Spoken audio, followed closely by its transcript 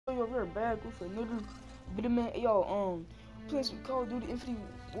Yo, we're back with another video, man. Yo, playing some Call of Duty Infinite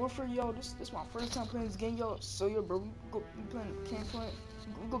Warfare, yo. This my first time playing this game, yo. So, yo, bro, we go be playing the campaign.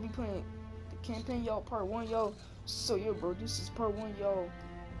 We gonna be playing the campaign, yo, part 1, yo. So, yo, bro, this is part 1, yo,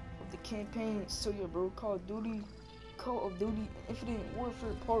 of the campaign. So, yo, bro, Call of Duty Infinite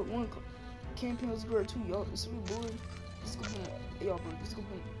Warfare part 1 campaign. Let's go too, yo. It's really boring. This gonna be, yo, bro.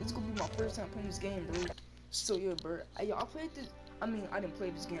 This gonna be my first time playing this game, bro. So, yeah, bro. Yo, I played this. I mean, I didn't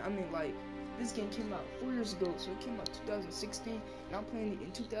play this game. I mean, like, this game came out 4 years ago, so it came out 2016, and I'm playing it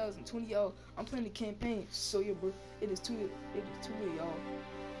in 2020, y'all. I'm playing the campaign, so yeah, bro, it is too late, y'all.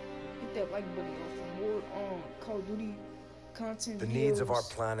 Hit that like button, y'all, for more Call of Duty content. The videos, needs of our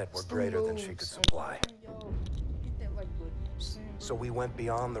planet were greater than she could supply. Hit that like button. So we went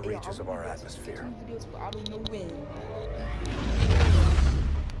beyond the reaches of our atmosphere. Videos, but I don't know when.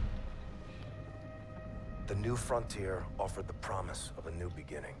 The new frontier offered the promise of a new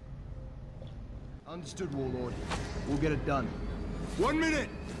beginning. Understood, Warlord. We'll get it done. 1 minute!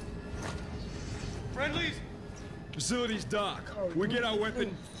 Friendlies! Facility's dark. We get our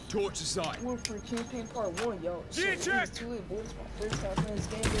weapon, torch the site. Warfare campaign part 1, yo. Gear check! It's too late, boy. It's my first time playing this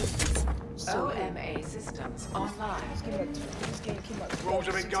game, bro. So, OMA systems online. This game came out. Rules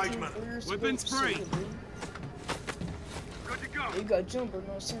of engagement. Weapons free. Good to go. You got jump, bro.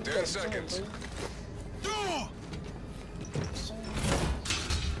 No sense. 10 seconds. Door!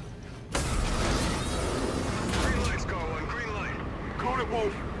 Green light's going, green light. Call it,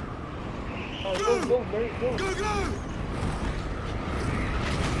 Wolf. Go, bro. Go. Go!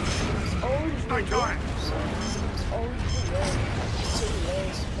 Stay tight.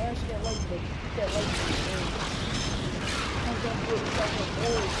 Smash that like button. That like button. I'm gonna put it like an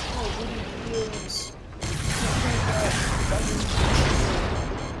old Call of Duty videos.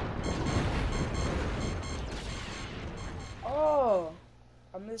 Oh,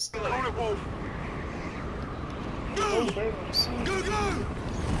 I missed it. Call it, Wolf. Go! Go! Stay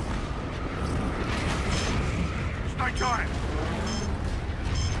tight.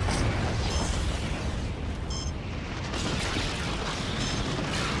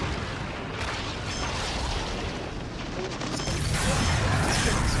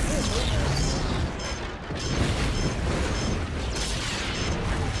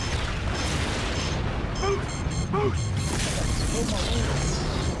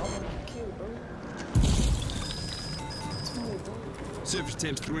 Surface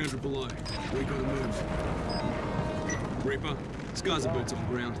temp's 300 below. We gotta move. Reaper, skies are boots on the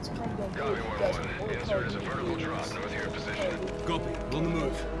ground. Copy 1-1. Insert is a vertical drop north of your position. Copy. On the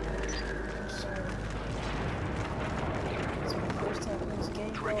move.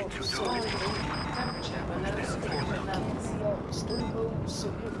 Temperature below suitable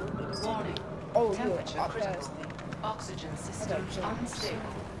levels. Warning. Oh, Temperature yeah, I critical. passed it. Oxygen system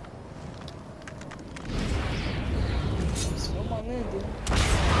unstable. What my man do?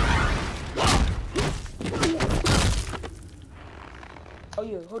 Oh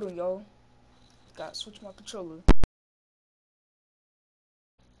yeah, hold on, y'all. Gotta switch my controller.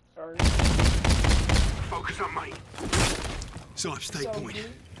 Alright. Focus on me. Snipe, stay point.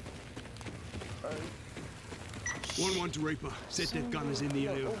 Alright. 1-1 to Reaper. Set that gunners in the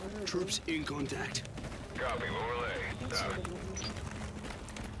air. Troops in contact. Copy, overlay. Out.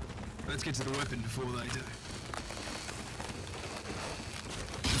 Let's get to the weapon before they do.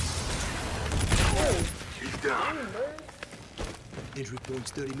 He's down. Entry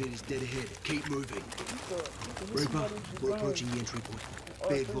point's 30 meters dead ahead. Keep moving. Reaper, we're approaching the entry point.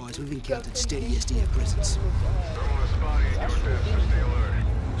 Be advised, we've encountered steady SDF presence. Thermal is spotty. Your steps, so stay alert.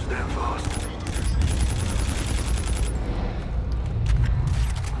 Stand fast.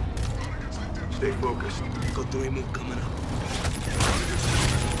 Stay focused. Got 3 more coming up.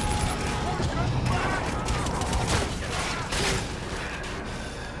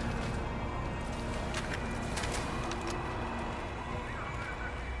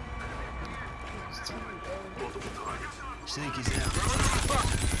 Snake is out.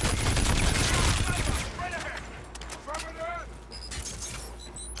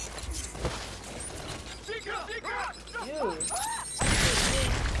 Yeah.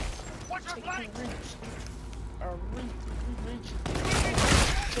 Watch your flank.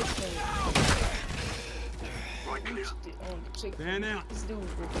 Right, clear. Fan out.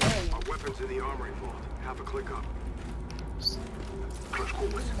 Our weapons in the armory vault. Half a click up. Close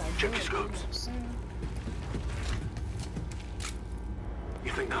quarters. Check your scopes.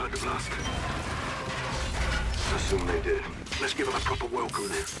 You think they heard the blast? I assume they did. Let's give them a proper welcome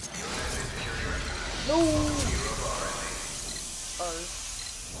then. No.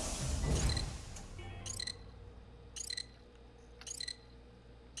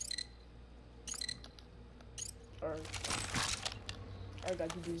 Alright. I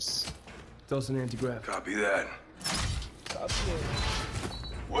gotta do this. Toss an anti-grav. Copy that. Up here.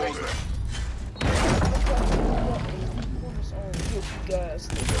 Wait.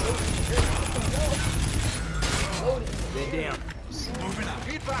 They're down. Moving up.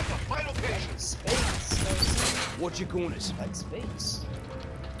 Feed back to my location. Space. Watch your corners. Like space.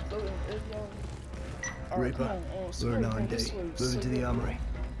 Reaper, we're in R&D. Moving to the armory.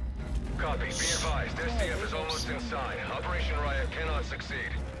 Copy. Be advised. SDF is almost inside. Operation Riot cannot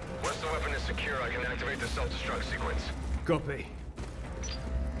succeed. Once the weapon is secure, I can activate the self-destruct sequence. Copy.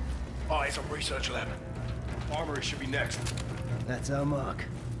 Eyes on research lab. Armory should be next. That's our mark.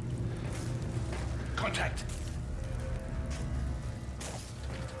 Contact.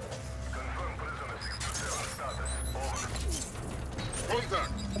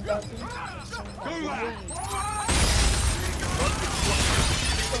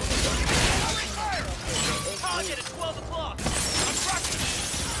 Target at 12 o'clock! I'm tracking!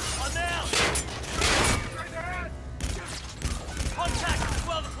 I'm down! Contact at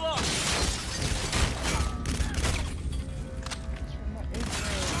 12 o'clock!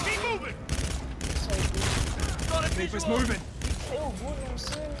 Keep moving! Got a Keep us visual! moving. Oh, what I'm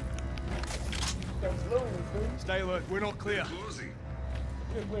saying? That's low, bro. Stay alert. We're not clear.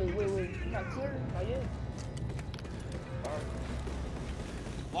 Wait. Not clear? Not yet.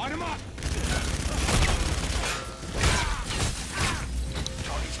 Line them up.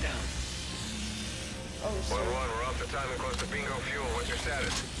 Target's down. Oh, shit. 1-1, we're off the time and close to bingo fuel. What's your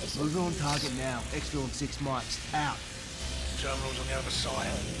status? Move on target now. Exfil on 6 mics. Out. Terminal's on the other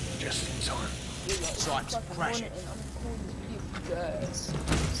side. Just in time. Sights. Crash it. And I'm recording this video for you guys.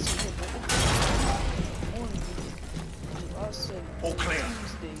 All clear.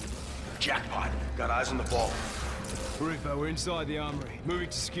 Jackpot. Got eyes on the ball. Reaper, we're inside the armory. Moving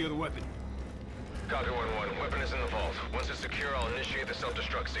to secure the weapon. Copy 1-1. Weapon is in the vault. Once it's secure, I'll initiate the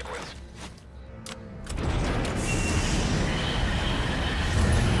self-destruct sequence.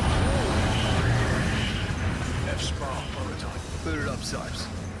 F-Spar prototype. Boot it up, Sipes.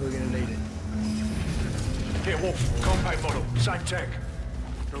 We're gonna need it. Here, Wolf. Compact model. Same tech.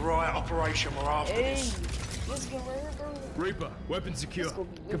 The riot operation we're after Hey, this. let's get right here, bro. Reaper, weapon secure. Let's go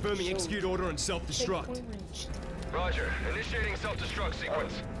be Confirming show. execute order and self-destruct. Checkpoint reached. Roger. Initiating self-destruct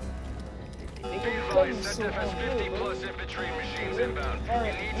sequence. They Be gonna advised, me so ZF has good, 50 bro. plus infantry and machines inbound. You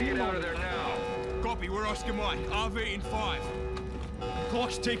need to get out of there now. Copy, we're Oscar Mike. RV in 5.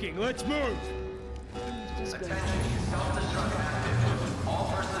 Clock's ticking. Let's move. Just go. Self-destruct active. All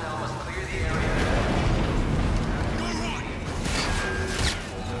personnel must clear the area. Go right.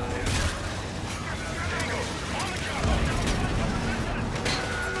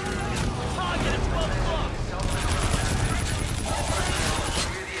 Target at 12 o'clock! All personnel must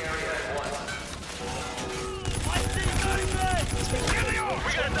clear the area at once. I see you, baby!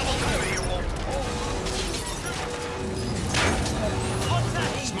 We got a double time here, Wolf.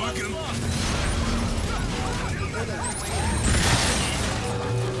 Contact! Smoking 'em.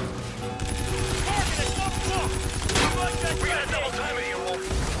 Target at 12 o'clock! We got a double time here, Wolf.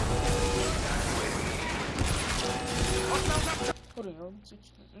 Hold on, yo.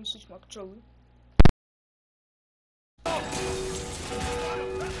 Let me switch my controller. I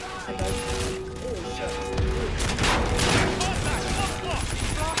got it. Oh, shit. Contact! 12 o'clock!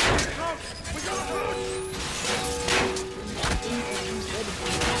 We got a push!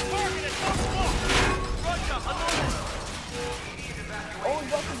 Target at 12 o'clock! Roger, I'm on it! Oh,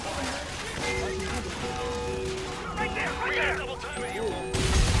 y'all can get him. Right there! We got a double time here, Wolf.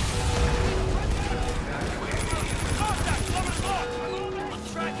 Contact! 11 o'clock! I'm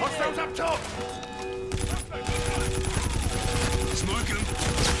tracking Hostiles up top. Smoking 'em.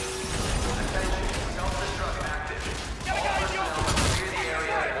 Self-destruct active. Got a guy in your... Clear the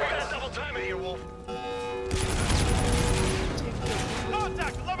area at We got once. a double time here, Wolf.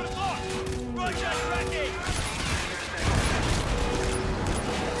 Contact! 11 o'clock! Roger, tracking!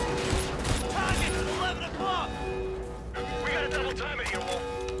 Target! 11 o'clock! We got a double time here, Wolf.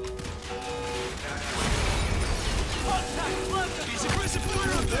 Contact! 11 o'clock! He's aggressive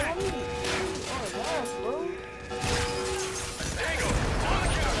fire up there. Oh, wow, bro. Tango. On the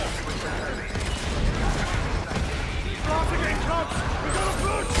counter. Blast again, Cubs. We got a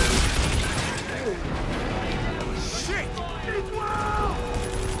push. Shit. It's well.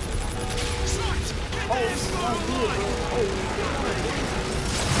 Sights. Get there. Start line.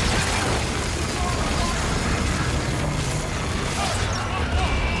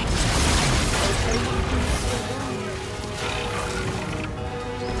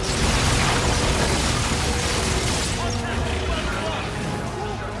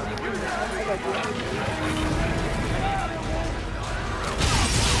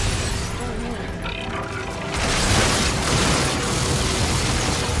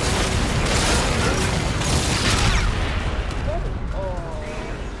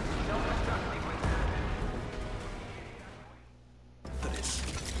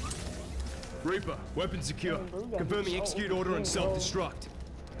 Reaper, weapon secure. Bro, we gotta Confirming do this execute all order over and again, bro. self-destruct.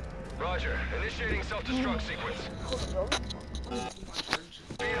 Roger. Initiating self-destruct sequence. Hold on, bro.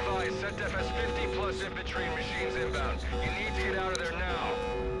 Be advised, SETDEF has 50 plus infantry and machines inbound. You need to get out of there now.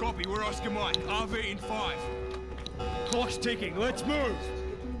 Copy, we're Oscar Mike. RV in 5. Clock's ticking, let's move!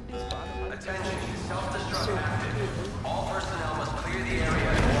 Attention, self-destruct active. All personnel must clear the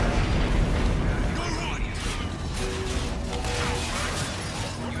area. Go right!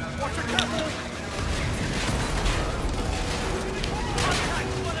 Watch your catwalk! Contact,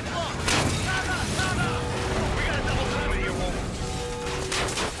 1 o'clock! Nada! We got a double time here, woman.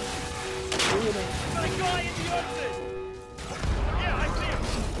 Got a guy in the open! Yeah, I see him!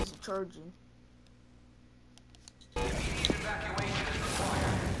 It's charging.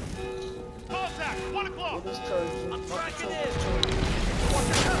 Contact, 1 o'clock! It is charging. I'm tracking in!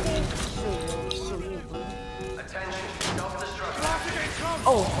 Attention, self-destruct.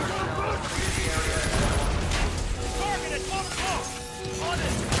 Oh, Target at 12 o'clock! On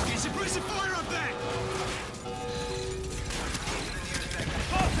it! Get suppressive fire up there!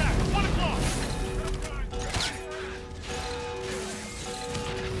 Contact, 1 o'clock!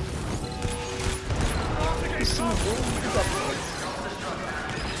 you see, bro? You got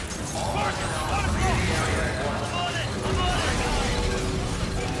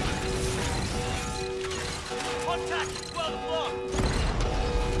Contact, 12 o'clock!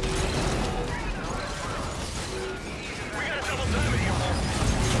 We got a double time here,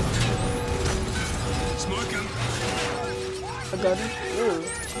 Smoke him! I got him. Ew.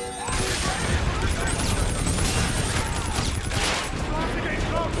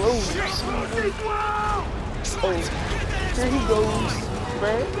 Whoa, you see, bro? Oh, here he goes,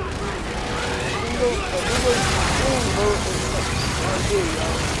 bruh. Here he goes, boom, bro. Oh, there,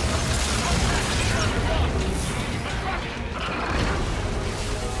 y'all.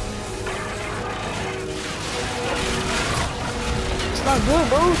 It's not good,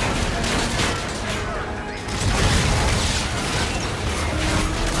 bro.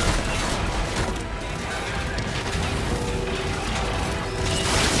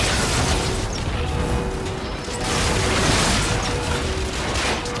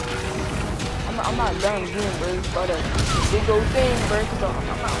 I'm not done again, bro. By that big old thing, bro. Cause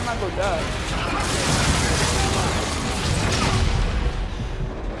I'm not gonna die.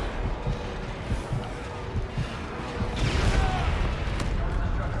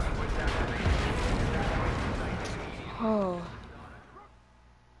 Oh.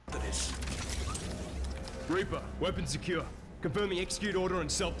 Reaper, weapon secure. Confirming execute order and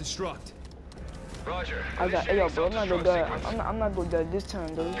self-destruct. Roger. I got, hey, yo, bro, I'm not gonna die. Sequence. I'm not gonna die this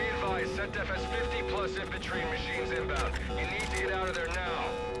time, though. Be advised, SETDEF has 50 plus infantry and machines inbound. You need to get out of there now.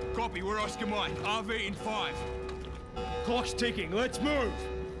 Copy, we're Oscar Mike. RV in 5. Clock's ticking, let's move!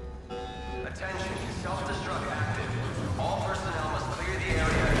 Attention, self-destruct active. All personnel must clear the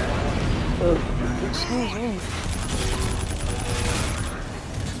area. Excuse me.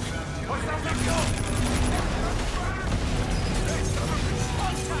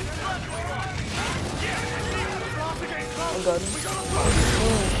 I got him.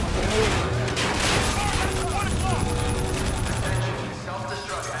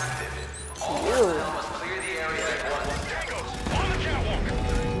 Self-destruct active. All Ew. personnel must clear the area at once. On the catwalk.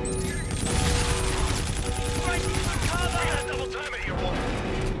 Right, cover! We got a double time here, woman.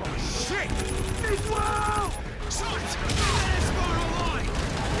 Shit! Meanwhile! Shots! Let's go online!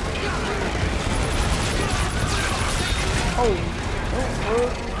 Oh,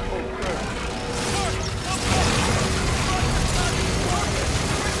 crap.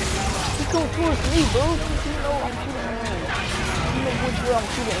 He come towards me, bro. You know I'm shooting him. You know which way I'm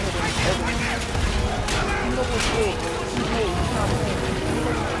shooting him. You know which way, bro. You know he's not playing. You know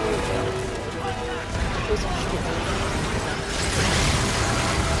which way, bro. Because I'm shooting him.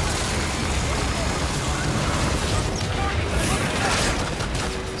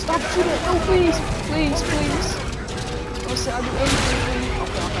 Stop shooting! No, please! Please, please! I said I'll do anything for you.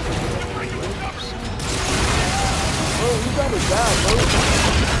 Okay, I'm not gonna do that. Bro, you gotta die, bro.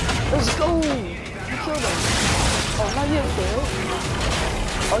 Let's go! You killed him. Oh, not yet, Phil.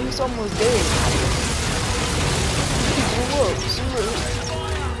 Oh, he's almost dead. He blew up. See what?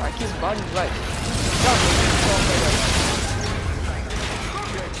 Like his body's like.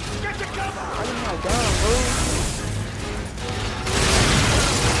 I did not die, bro.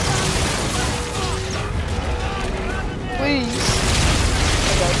 Please.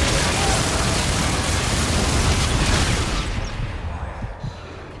 I got you.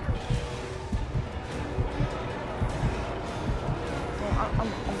 I'm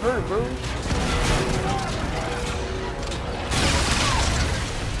hurt, bro.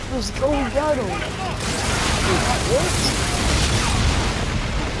 Let's go, we got him. What?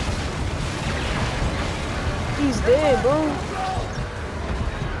 He's dead, bro.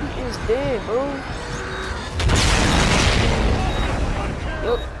 He is dead, bro.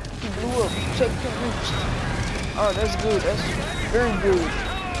 Yup, he blew up. Checkpoint reached. Oh, that's good. That's very good.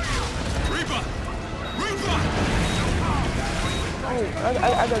 Reaper! Reaper! Oh,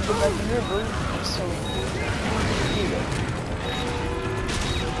 I gotta go back in here, bro. So, yeah.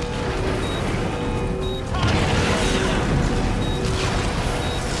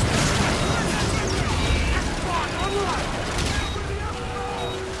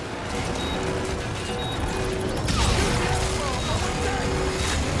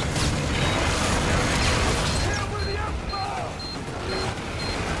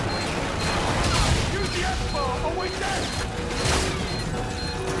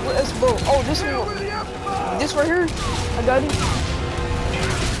 What S-bow? Oh, this one. This right here. I got it.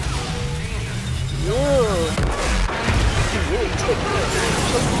 Yeah. Yeah, take that.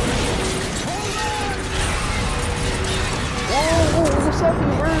 Whoa, what's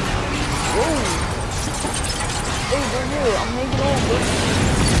happening, bro? Whoa. Hey, bro, yeah, I'm hanging on, bro.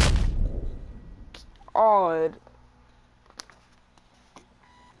 Odd.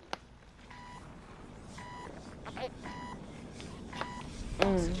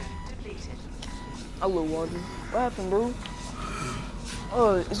 I love water. What happened, bro?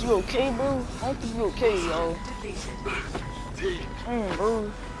 Is you okay, bro? I don't think you okay, y'all.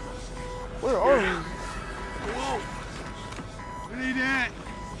 Bro. Where are we? Whoa! What need that?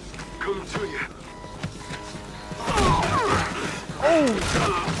 Coming to you.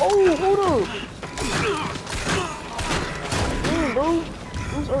 Oh, hold up. Bro.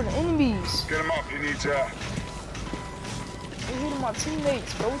 Those are the enemies. Get him up, he needs help. They're hitting my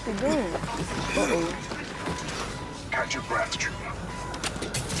teammates, bro. What they doing? Uh-oh. Catch your breath, trooper.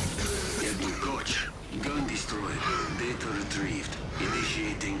 Edwin Koch, gun destroyed, data retrieved,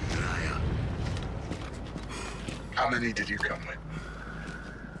 initiating Raya. How many did you come with?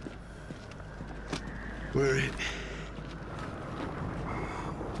 We're it.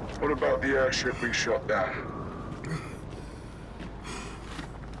 What about the airship we shot down?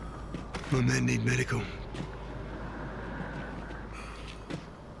 My men need medical.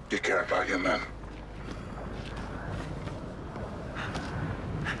 You care about your men?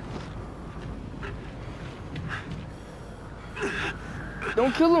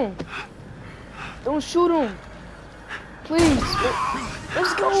 Don't kill him. Don't shoot him. Please.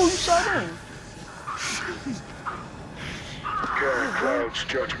 Let's go. You shot him. Carry Cloud's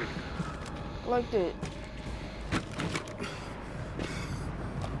judgment. Like that.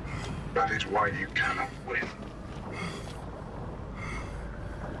 That is why you cannot win.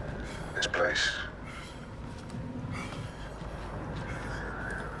 This place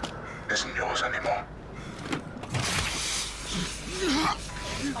isn't yours anymore.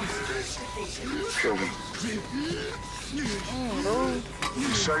 Kill them.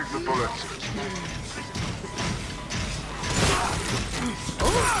 Save the bullets.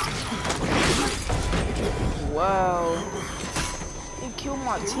 Wow. They killed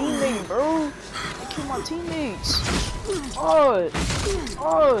my teammate, bro. They killed my teammates. Odd.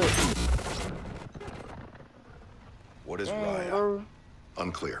 What is Raya?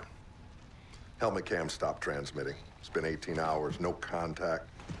 Unclear. Helmet cam stopped transmitting. It's been 18 hours, no contact.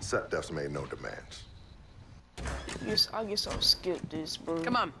 Set def's made no demands. I guess I'll skip this, bro.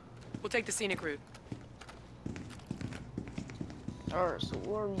 Come on. We'll take the scenic route. Alright, so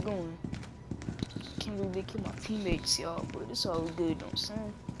where are we going? Can't believe they killed my teammates, y'all, but it's all good, you know what I'm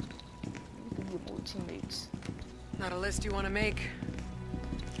saying? We can get more teammates. Not a list you want to make.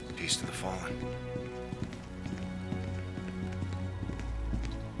 Peace to the fallen.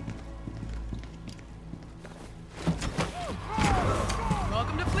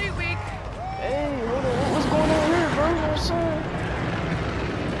 Welcome to Fleet Week. Hey, hold on. What's going on here, bro? You know what I'm saying?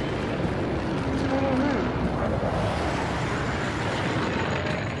 What's going on here?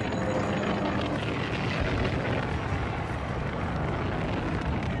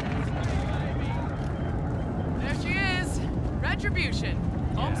 There she is. Retribution.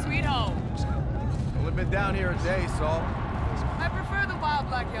 Home sweet home. Only been down here a day, Saul. I prefer the wild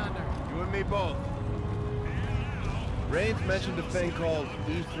black yonder. You and me both. Raines mentioned a thing called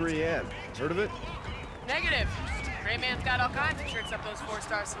E3N. Heard of it? Negative. Gray Man's got all kinds of tricks up those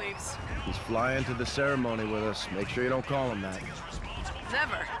 4-star sleeves. He's flying to the ceremony with us. Make sure you don't call him that.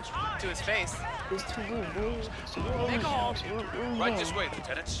 Never. To his face. It's too good, bro. So where Make a halt. right This way,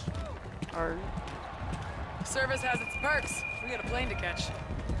 Lieutenant. Alright. Service has its perks. We got a plane to catch.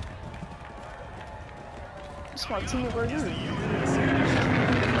 It's my team right here.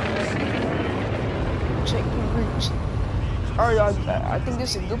 Checkpoint reached. Alright, y'all, I think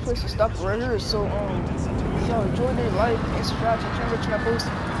this is a good place to stop right here. So, if y'all enjoyed their life and subscribe to the channel, try to post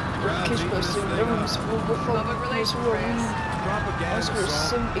notification bell so never miss a video. Go follow Public relations, me. Reyes. Square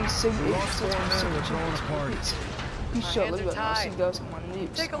 7878. Peace out. Look at I'll see you guys on my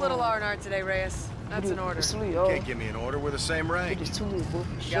next. Take a little R&R today, Reyes. That's an order. Can't give me an order. We're the same rank. Just too little, bro.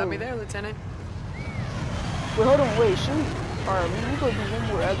 You got me there, Lieutenant. Wait, hold on, wait, shoot. Alright, we gonna do one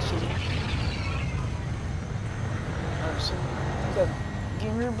more action. Alright, so we gotta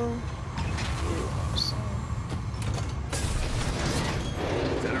get here, bro. Yeah, so.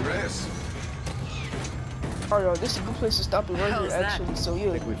 Lieutenant Reyes. Alright, y'all, this is a good place to stop it right How's here, that? actually. So, yeah.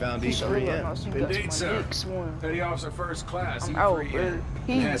 I think we found Peace out, E3M. I'll see you guys on my next one. Petty Officer First Class, I'm out, E3M. bro.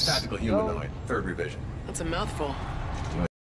 Enhanced Peace. Tactical Yo. Humanoid, 3rd Revision. That's a mouthful.